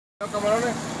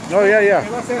Oh, yeah.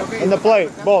 And the plate.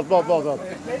 Both.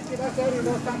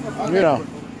 You know.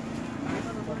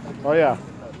 Oh, yeah.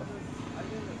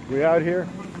 We out here?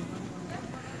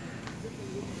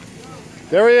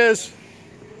 There he is.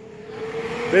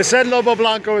 They said Lobo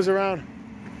Blanco is around.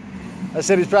 I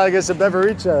said he's probably getting some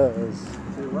beverages.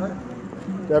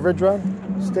 Beverage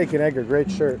run? Steak and egg, great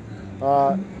shirt.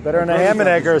 Better than a ham and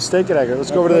egg or a steak and egg.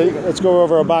 Let's go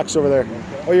over a box over there.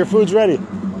 Oh, your food's ready.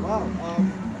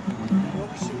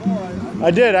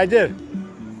 I did.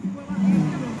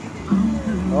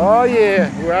 Oh yeah,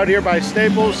 we're out here by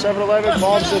Staples, 7-Eleven,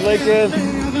 Palms and Lincoln.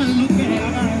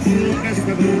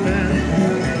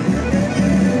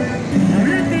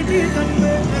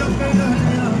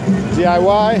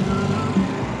 DIY.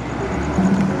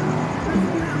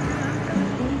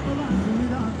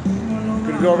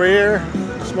 Gonna go over here,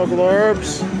 smoke a little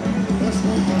herbs.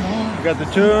 We got the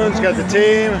tunes, got the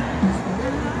team.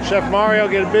 Chef Mario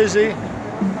getting busy.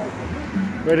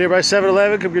 Right here by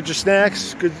 7-Eleven, come get your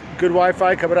snacks. Good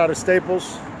Wi-Fi coming out of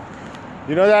Staples.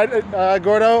 You know that,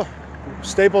 Gordo?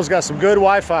 Staples got some good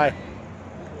Wi-Fi.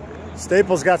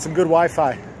 Staples got some good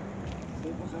Wi-Fi.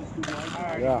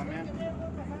 Yeah.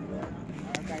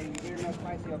 Okay, you're no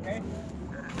spicy, okay?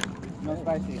 No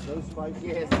spicy. No spicy.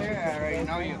 Yes, sir. I already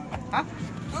know you. Huh?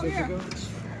 Oh, yeah.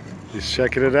 He's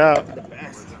checking it out. The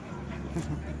best.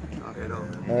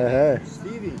 Hey.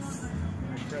 Stevie.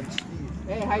 My friend Steve.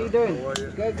 Hey, how you doing? How are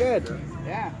you? Good.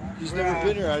 Yeah. He's never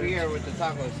been here. We're here with the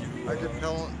tacos. I can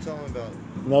tell him about it.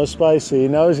 No spicy. He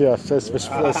knows you. That's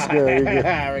good.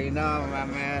 I already know, my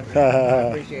man. I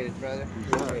appreciate it, brother.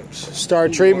 Star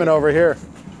treatment over here.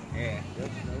 Yeah.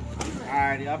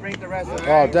 Alrighty, I'll bring the rest of it.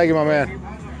 Oh, thank you, my man.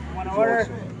 Want to order?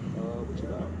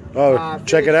 Oh,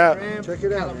 check it out. Check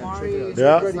it out, man. Check it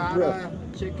out. Yeah.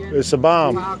 Asada, chicken, It's the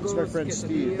bomb. tacos, It's my friend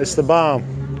Steve. It's the bomb.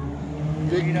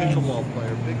 Big pickleball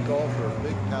player, big golfer,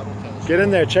 big paddle tennis. Get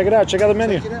in there. Check it out. Check out the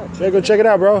menu. Check it out. Yeah, go check it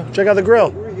out, bro. Check out the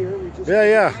grill. We're here. We just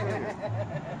Yeah.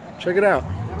 Check it out.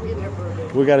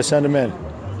 We got to send them in.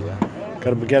 Got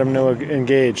to get them to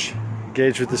engage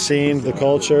with the scene, the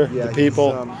culture, the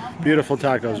people. Beautiful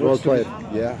tacos. Well played.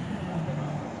 Yeah.